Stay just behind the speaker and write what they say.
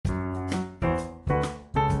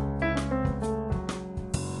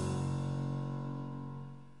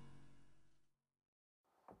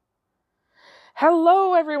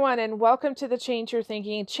Hello, everyone, and welcome to the Change Your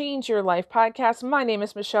Thinking, Change Your Life podcast. My name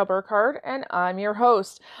is Michelle Burkhardt, and I'm your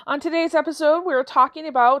host. On today's episode, we're talking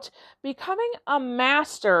about becoming a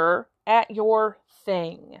master at your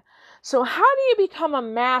thing. So how do you become a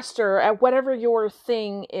master at whatever your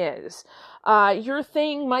thing is? Your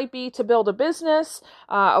thing might be to build a business.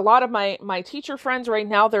 A lot of my teacher friends right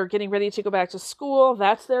now, they're getting ready to go back to school.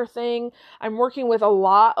 That's their thing. I'm working with a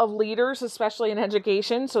lot of leaders, especially in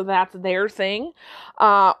education, so that's their thing.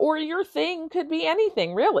 Or your thing could be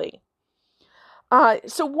anything, really.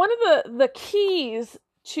 So one of the keys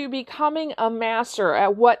to becoming a master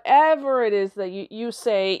at whatever it is that you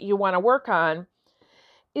say you want to work on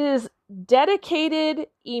is dedicated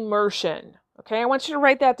immersion. Okay, I want you to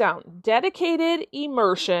write that down. Dedicated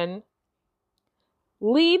immersion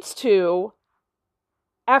leads to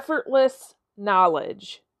effortless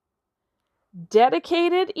knowledge.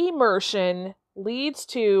 Dedicated immersion leads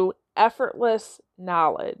to effortless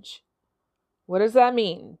knowledge. What does that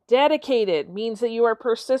mean? Dedicated means that you are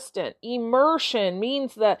persistent. Immersion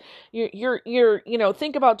means that you're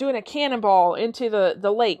think about doing a cannonball into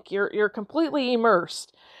the lake. You're completely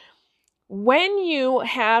immersed. When you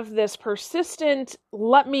have this persistent,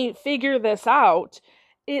 let me figure this out,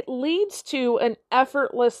 it leads to an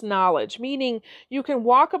effortless knowledge, meaning you can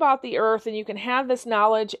walk about the earth and you can have this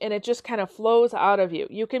knowledge and it just kind of flows out of you.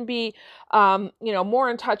 You can be, more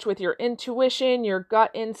in touch with your intuition, your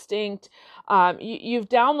gut instinct. You've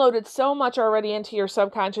downloaded so much already into your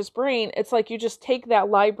subconscious brain. It's like you just take that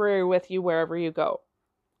library with you wherever you go.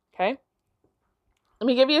 Okay? Let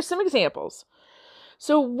me give you some examples.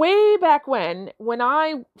 So way back when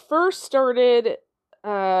I first started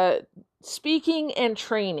speaking and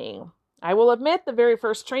training, I will admit the very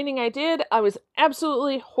first training I did, I was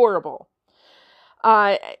absolutely horrible.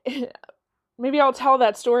 Maybe I'll tell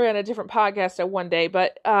that story on a different podcast at one day,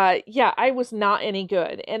 but I was not any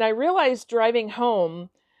good. And I realized driving home,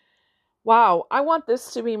 wow, I want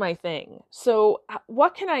this to be my thing. So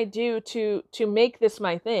what can I do to make this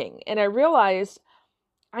my thing? And I realized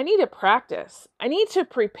I need to practice. I need to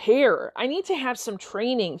prepare. I need to have some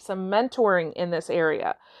training, some mentoring in this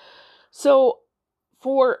area. So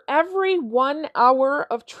for every 1 hour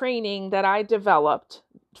of training that I developed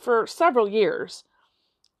for several years,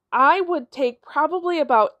 I would take probably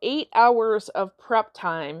about 8 hours of prep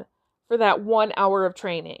time for that 1 hour of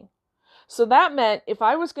training. So that meant if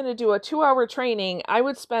I was going to do a 2-hour training, I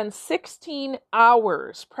would spend 16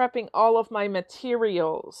 hours prepping all of my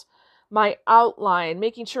materials, my outline,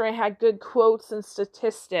 making sure I had good quotes and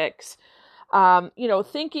statistics,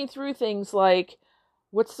 thinking through things like,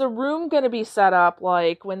 what's the room going to be set up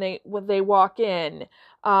like when they walk in?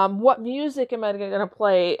 What music am I going to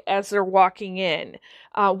play as they're walking in?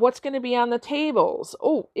 What's going to be on the tables?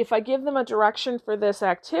 Oh, if I give them a direction for this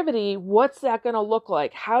activity, what's that going to look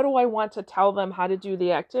like? How do I want to tell them how to do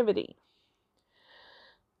the activity?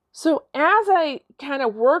 So as I kind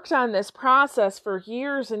of worked on this process for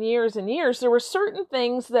years and years and years, there were certain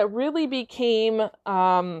things that really became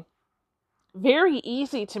very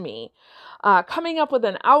easy to me. Coming up with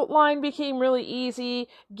an outline became really easy.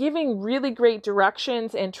 Giving really great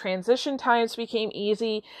directions and transition times became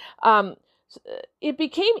easy. It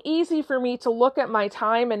became easy for me to look at my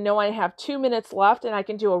time and know I have 2 minutes left and I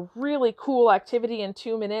can do a really cool activity in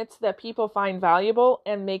 2 minutes that people find valuable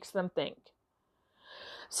and makes them think.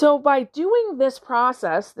 So by doing this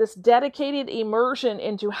process, this dedicated immersion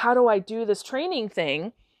into how do I do this training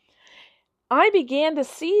thing, I began to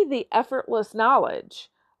see the effortless knowledge.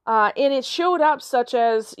 And it showed up such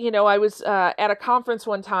as, I was at a conference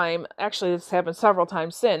one time. Actually, this happened several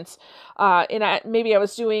times since. Maybe I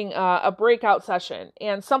was doing a breakout session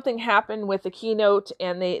and something happened with the keynote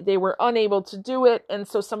and they were unable to do it. And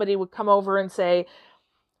so somebody would come over and say,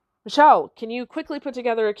 Michelle, can you quickly put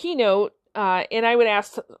together a keynote? And I would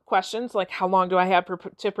ask questions like, how long do I have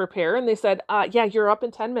to prepare? And they said, you're up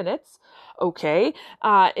in 10 minutes. Okay.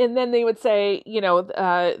 And then they would say,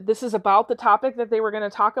 this is about the topic that they were going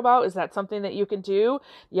to talk about. Is that something that you can do?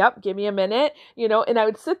 Yep. Give me a minute, and I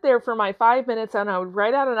would sit there for my 5 minutes and I would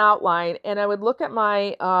write out an outline and I would look at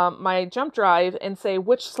my, my jump drive and say,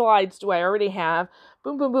 which slides do I already have?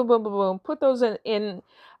 Boom, boom, boom, boom, boom, boom. Put those in,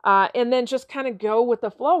 and then just kind of go with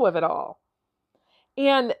the flow of it all.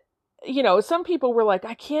 And some people were like,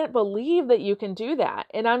 I can't believe that you can do that.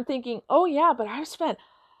 And I'm thinking, oh yeah, but I've spent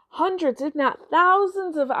hundreds, if not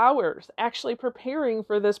thousands of hours actually preparing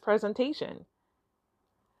for this presentation.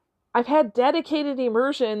 I've had dedicated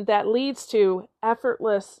immersion that leads to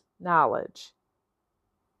effortless knowledge.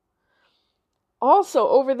 Also,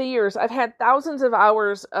 over the years, I've had thousands of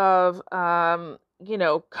hours of,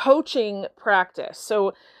 coaching practice.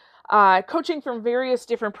 So coaching from various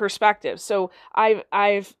different perspectives. So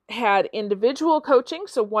I've had individual coaching,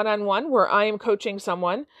 so one-on-one, where I am coaching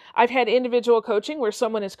someone. I've had individual coaching where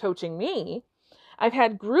someone is coaching me. I've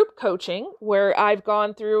had group coaching where I've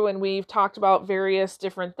gone through and we've talked about various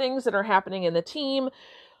different things that are happening in the team.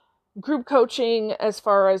 Group coaching as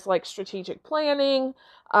far as like strategic planning.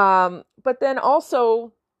 But then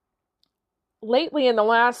also lately in the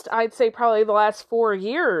last, I'd say probably the last 4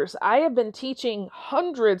 years, I have been teaching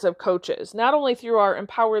hundreds of coaches, not only through our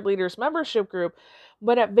Empowered Leaders membership group,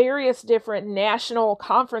 but at various different national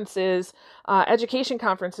conferences, education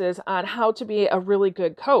conferences, on how to be a really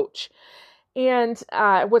good coach. And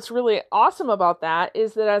what's really awesome about that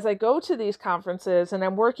is that as I go to these conferences and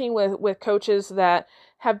I'm working with coaches that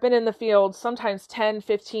have been in the field sometimes 10,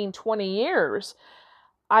 15, 20 years,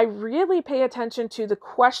 I really pay attention to the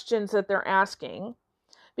questions that they're asking,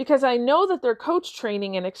 because I know that their coach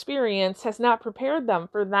training and experience has not prepared them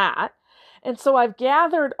for that. And so I've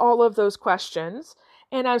gathered all of those questions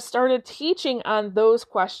and I've started teaching on those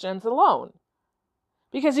questions alone.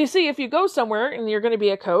 Because you see, if you go somewhere and you're going to be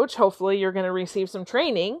a coach, hopefully you're going to receive some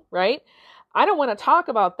training, right? I don't want to talk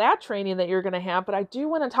about that training that you're going to have, but I do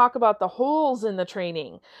want to talk about the holes in the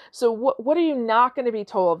training. So what are you not going to be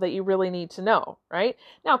told that you really need to know, right?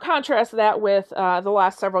 Now, contrast that with the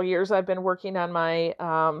last several years I've been working on my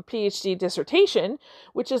PhD dissertation,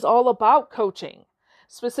 which is all about coaching,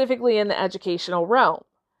 specifically in the educational realm.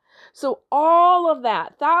 So all of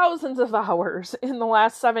that, thousands of hours in the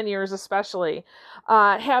last 7 years especially,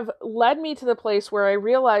 have led me to the place where I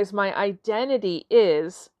realize my identity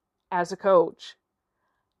is as a coach.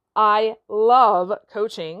 I love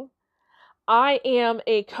coaching. I am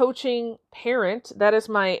a coaching parent. That is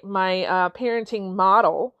my parenting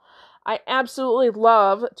model. I absolutely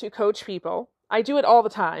love to coach people. I do it all the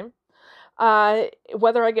time,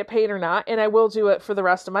 whether I get paid or not, and I will do it for the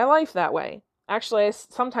rest of my life that way. Actually, I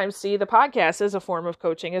sometimes see the podcast as a form of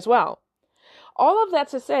coaching as well. All of that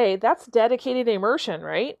to say, that's dedicated immersion,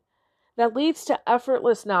 right? That leads to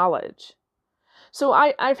effortless knowledge. So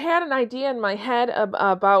I've had an idea in my head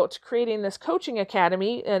about creating this coaching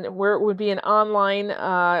academy, and where it would be an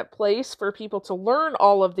online place for people to learn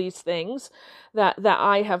all of these things that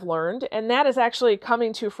I have learned. And that is actually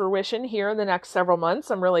coming to fruition here in the next several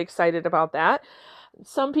months. I'm really excited about that.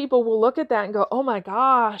 Some people will look at that and go, oh my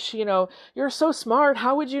gosh, you're so smart.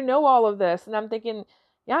 How would you know all of this? And I'm thinking,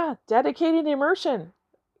 yeah, dedicated immersion.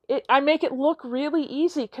 I make it look really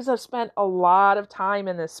easy because I've spent a lot of time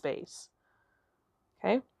in this space.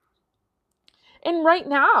 Okay. And right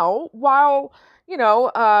now, while,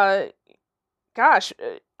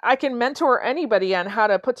 I can mentor anybody on how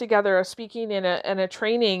to put together a speaking and a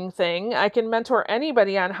training thing. I can mentor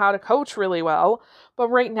anybody on how to coach really well. But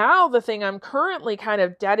right now, the thing I'm currently kind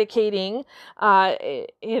of dedicating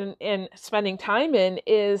in spending time in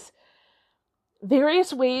is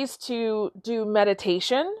various ways to do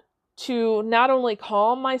meditation, to not only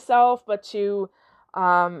calm myself, but to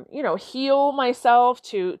heal myself,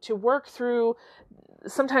 to work through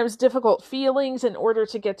sometimes difficult feelings in order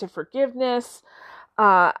to get to forgiveness.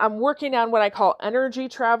 I'm working on what I call energy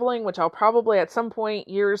traveling, which I'll probably at some point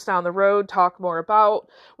years down the road talk more about,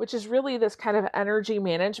 which is really this kind of energy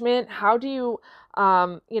management. How do you,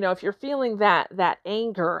 if you're feeling that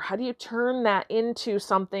anger, how do you turn that into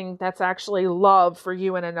something that's actually love for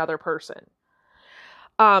you and another person?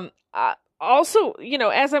 Also,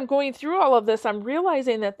 as I'm going through all of this, I'm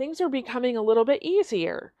realizing that things are becoming a little bit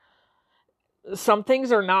easier. Some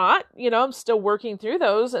things are not, I'm still working through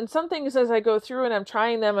those. And some things as I go through and I'm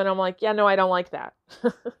trying them and I'm like, yeah, no, I don't like that.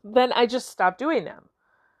 Then I just stop doing them.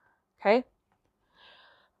 Okay.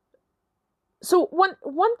 So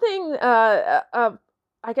one thing,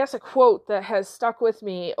 I guess a quote that has stuck with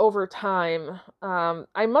me over time.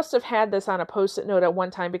 I must have had this on a Post-it note at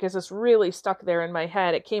one time because it's really stuck there in my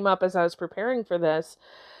head. It came up as I was preparing for this.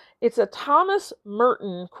 It's a Thomas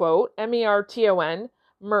Merton quote,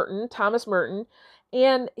 Merton, Thomas Merton,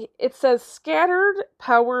 and it says, "Scattered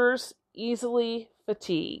powers easily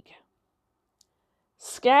fatigue."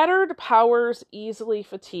 Scattered powers easily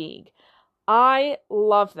fatigue. I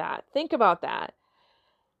love that. Think about that.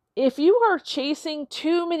 If you are chasing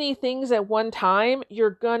too many things at one time,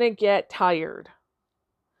 you're going to get tired.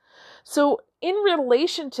 So in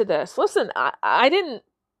relation to this, listen, I didn't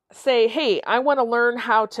say, hey, I want to learn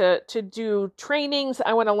how to do trainings.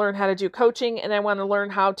 I want to learn how to do coaching, and I want to learn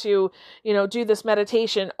how to, do this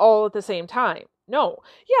meditation all at the same time. No.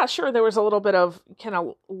 Yeah, sure. There was a little bit of kind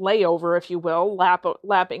of layover, if you will,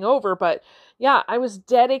 lapping over. But yeah, I was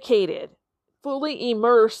dedicated, fully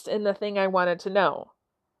immersed in the thing I wanted to know.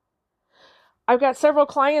 I've got several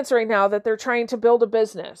clients right now that they're trying to build a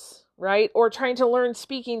business. right? Or trying to learn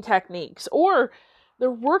speaking techniques, or they're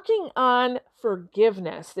working on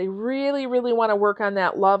forgiveness. They really, really want to work on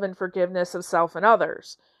that love and forgiveness of self and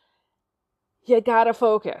others. You got to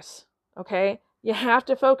focus, okay? You have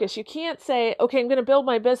to focus. You can't say, okay, I'm going to build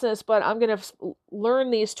my business, but I'm going to learn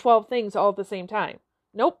these 12 things all at the same time.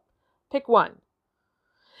 Nope. Pick one.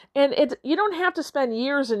 And you don't have to spend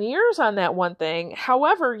years and years on that one thing.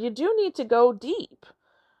 However, you do need to go deep,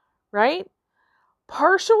 right?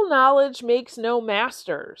 Partial knowledge makes no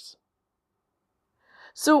masters.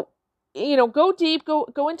 So, go deep,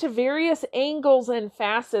 go into various angles and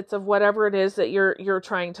facets of whatever it is that you're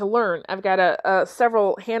trying to learn. I've got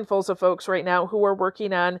several handfuls of folks right now who are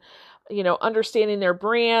working on, understanding their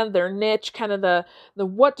brand, their niche, kind of the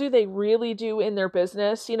what do they really do in their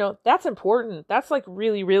business. That's important. That's like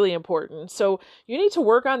really, really important. So you need to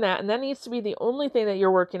work on that. And that needs to be the only thing that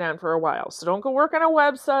you're working on for a while. So don't go work on a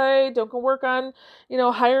website. Don't go work on,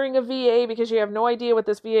 hiring a VA, because you have no idea what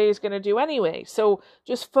this VA is going to do anyway. So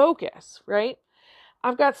just focus, right?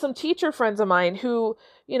 I've got some teacher friends of mine who,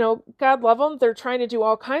 God love them, they're trying to do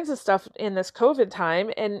all kinds of stuff in this COVID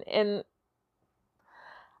time. And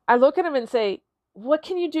I look at them and say, what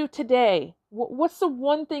can you do today? What's the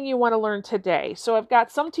one thing you want to learn today? So I've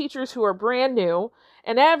got some teachers who are brand new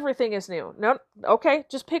and everything is new. No, okay,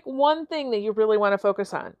 just pick one thing that you really want to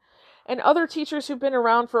focus on. And other teachers who've been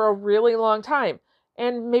around for a really long time,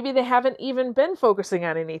 and maybe they haven't even been focusing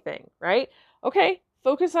on anything, right? Okay,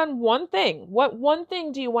 focus on one thing. What one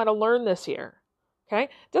thing do you want to learn this year? Okay,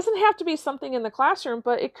 it doesn't have to be something in the classroom,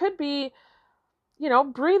 but it could be,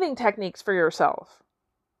 breathing techniques for yourself.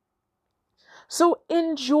 So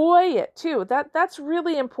enjoy it too. That's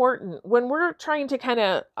really important when we're trying to kind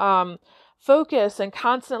of focus and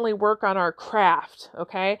constantly work on our craft,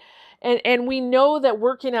 okay? And we know that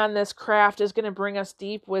working on this craft is going to bring us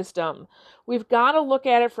deep wisdom. We've got to look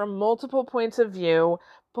at it from multiple points of view,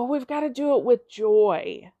 but we've got to do it with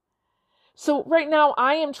joy. So right now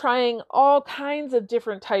I am trying all kinds of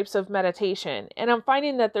different types of meditation, and I'm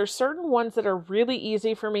finding that there's certain ones that are really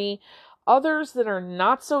easy for me, others that are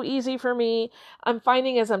not so easy for me. I'm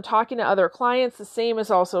finding as I'm talking to other clients, the same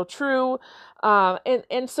is also true.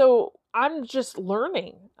 And so I'm just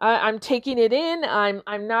learning. I'm taking it in.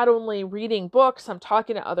 I'm not only reading books, I'm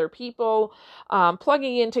talking to other people,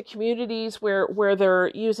 plugging into communities where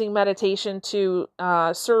they're using meditation to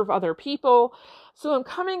serve other people. So I'm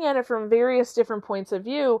coming at it from various different points of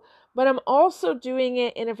view, but I'm also doing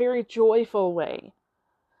it in a very joyful way.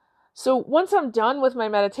 So once I'm done with my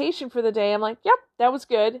meditation for the day, I'm like, yep, that was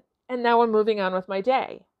good. And now I'm moving on with my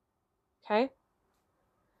day. Okay.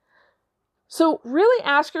 So really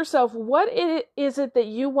ask yourself, what is it that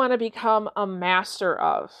you want to become a master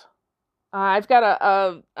of? I've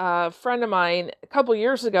got a friend of mine a couple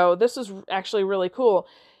years ago. This is actually really cool.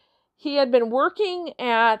 He had been working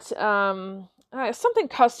at something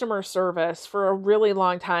customer service for a really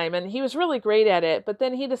long time, and he was really great at it. But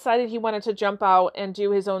then he decided he wanted to jump out and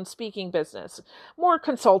do his own speaking business, more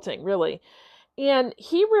consulting, really. And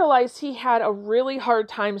he realized he had a really hard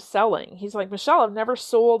time selling. He's like, Michelle, I've never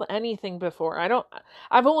sold anything before.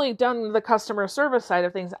 I've only done the customer service side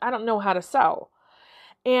of things. I don't know how to sell.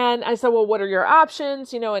 And I said, well, what are your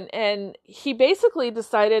options? And he basically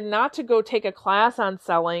decided not to go take a class on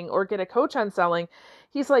selling or get a coach on selling.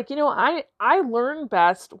 He's like, I learn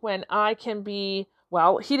best when I can be,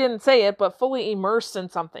 well, he didn't say it, but fully immersed in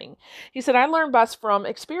something. He said, I learn best from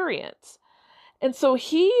experience. And so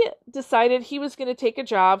he decided he was going to take a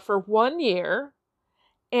job for 1 year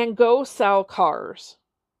and go sell cars.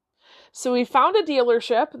 So he found a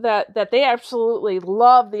dealership that they absolutely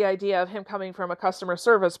loved the idea of him coming from a customer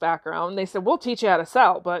service background. They said, we'll teach you how to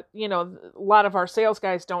sell, but a lot of our sales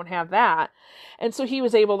guys don't have that. And so he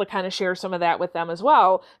was able to kind of share some of that with them as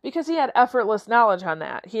well, because he had effortless knowledge on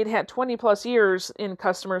that. He had 20 plus years in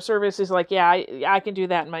customer service. He's like, yeah, I can do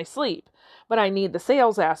that in my sleep, but I need the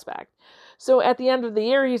sales aspect. So at the end of the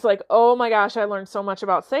year, he's like, oh my gosh, I learned so much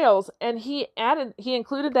about sales. And he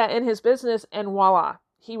included that in his business, and voila,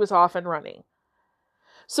 he was off and running.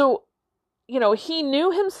 So, he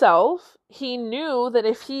knew himself. He knew that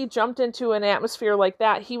if he jumped into an atmosphere like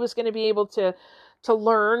that, he was going to be able to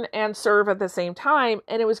learn and serve at the same time,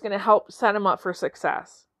 and it was going to help set him up for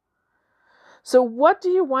success. So what do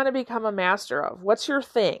you want to become a master of? What's your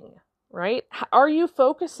thing, right? Are you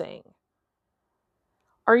focusing?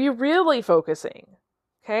 Are you really focusing?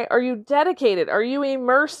 Okay. Are you dedicated? Are you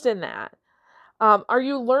immersed in that? Are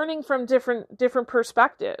you learning from different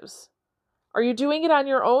perspectives? Are you doing it on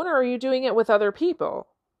your own, or are you doing it with other people?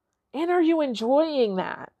 And are you enjoying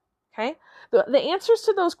that? Okay. The answers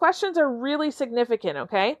to those questions are really significant.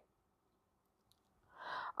 Okay.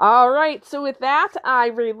 All right, so with that, I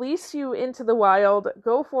release you into the wild.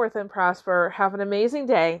 Go forth and prosper. Have an amazing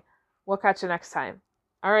day. We'll catch you next time.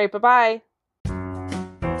 All right, bye-bye.